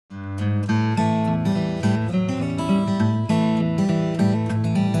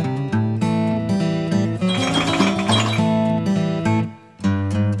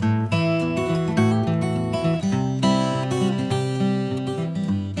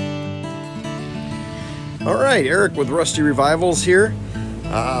All right, Eric with Rusty Revivals here.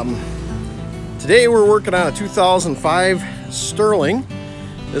 Today we're working on a 2005 Sterling.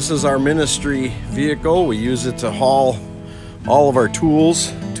 This is our ministry vehicle. We use it to haul all of our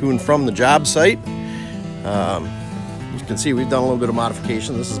tools to and from the job site. You can see we've done a little bit of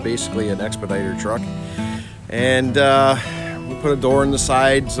modification. This is basically an expediter truck. And we put a door in the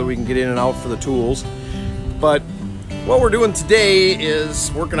side so we can get in and out for the tools. But what we're doing today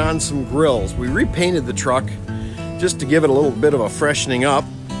is working on some grills. We repainted the truck just to give it a little bit of a freshening up.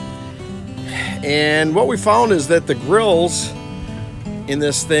 And what we found is that the grills in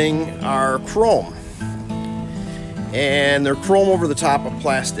this thing are chrome. And they're chrome over the top of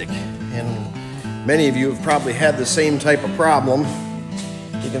plastic. And many of you have probably had the same type of problem.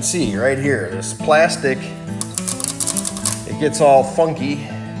 You can see right here, this plastic, it gets all funky.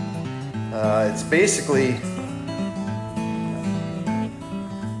 It's basically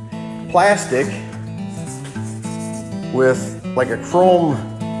plastic with like a chrome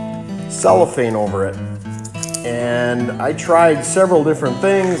cellophane over it. And I tried several different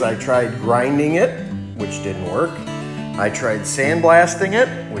things. I tried grinding it, which didn't work. I tried sandblasting it,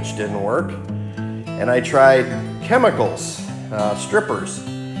 which didn't work. And I tried chemicals, strippers,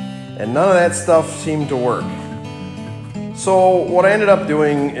 and none of that stuff seemed to work. So what I ended up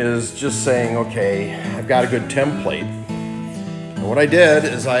doing is just saying, okay, I've got a good template. And what I did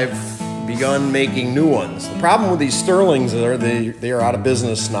is I've begun making new ones. The problem with these Sterlings is they are out of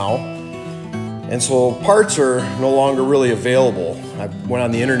business now. And so parts are no longer really available. I went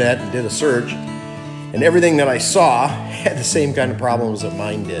on the internet and did a search, and everything that I saw had the same kind of problems that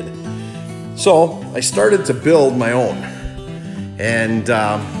mine did. So I started to build my own. And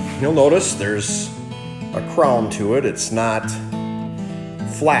you'll notice there's a crown to it. It's not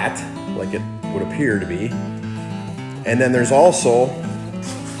flat like it would appear to be. And then there's also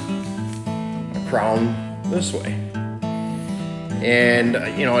a crown this way. And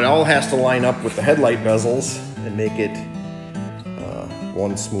you know, it all has to line up with the headlight bezels and make it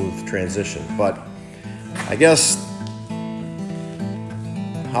one smooth transition. But I guess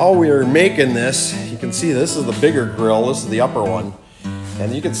how we are making this, you can see this is the bigger grill, this is the upper one,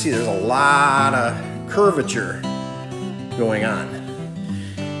 and you can see there's a lot of curvature going on.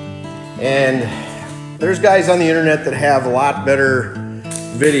 And there's guys on the internet that have a lot better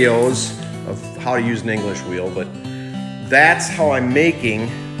videos of how to use an English wheel, but that's how I'm making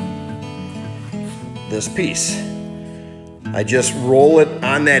this piece. I just roll it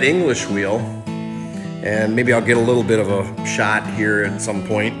on that English wheel, and maybe I'll get a little bit of a shot here at some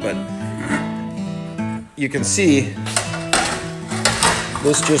point, but you can see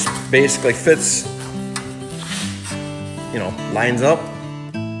this just basically fits, you know, lines up.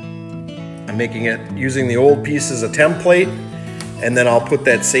 I'm making it using the old piece as a template, and then I'll put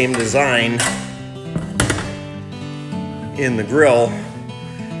that same design in the grill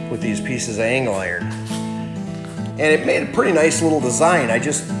with these pieces of angle iron. And it made a pretty nice little design. I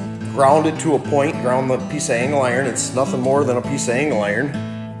just ground it to a point, ground the piece of angle iron. It's nothing more than a piece of angle iron.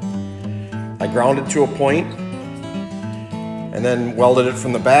 I ground it to a point and then welded it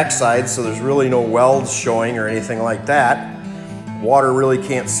from the back side, so there's really no welds showing or anything like that. Water really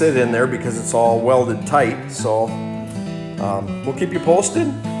can't sit in there because it's all welded tight. So we'll keep you posted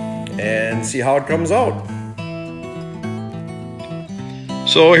and see how it comes out.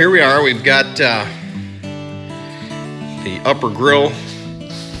 So here we are, we've got the upper grill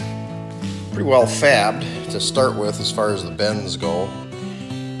pretty well fabbed to start with as far as the bends go.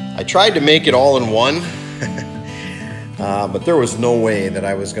 I tried to make it all in one, but there was no way that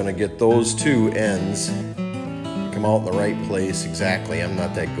I was going to get those two ends to come out in the right place exactly. I'm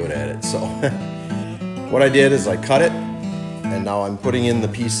not that good at it. So what I did is I cut it, and now I'm putting in the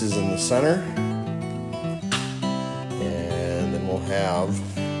pieces in the center. Have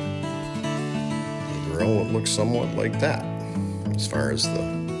a grill that looks somewhat like that as far as the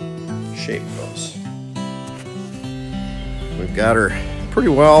shape goes. We've got her pretty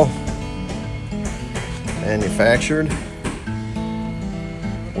well manufactured.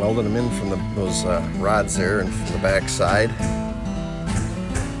 Welded them in from those rods there and from the back side.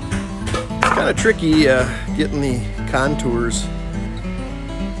 It's kind of tricky getting the contours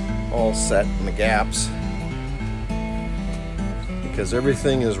all set in the gaps, because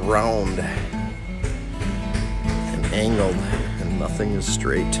everything is round and angled and nothing is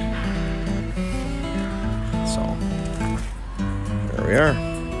straight. So there we are.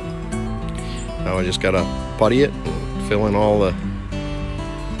 Now I just gotta putty it and fill in all the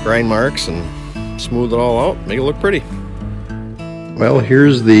grind marks and smooth it all out, make it look pretty. Well,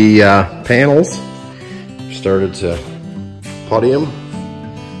 here's the panels. Started to putty them,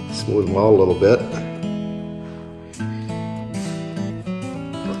 smooth them out a little bit.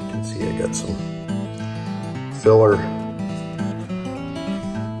 got some filler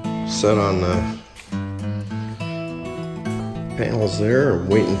set on the panels there. I'm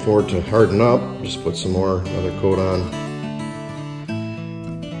waiting for it to harden up. Just put some more, another coat on.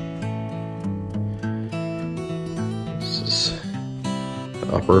 This is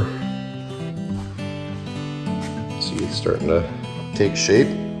the upper. See, it's starting to take shape.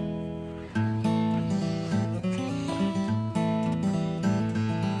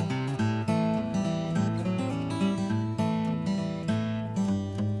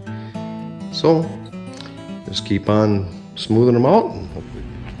 So just keep on smoothing them out.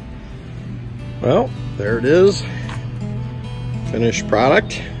 Well, there it is, finished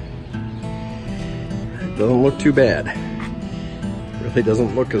product. It doesn't look too bad. It really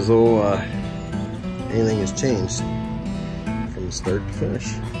doesn't look as though anything has changed from start to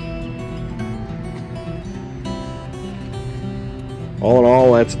finish. All in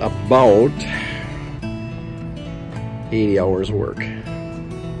all, that's about 80 hours of work.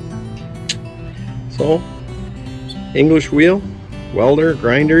 So, English wheel, welder,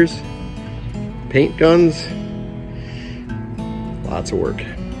 grinders, paint guns, lots of work.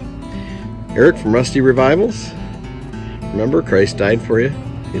 Eric from Rusty Revivals. Remember, Christ died for you.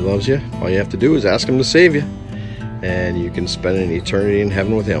 He loves you. All you have to do is ask him to save you, and you can spend an eternity in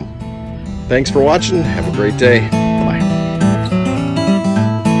heaven with him. Thanks for watching. Have a great day.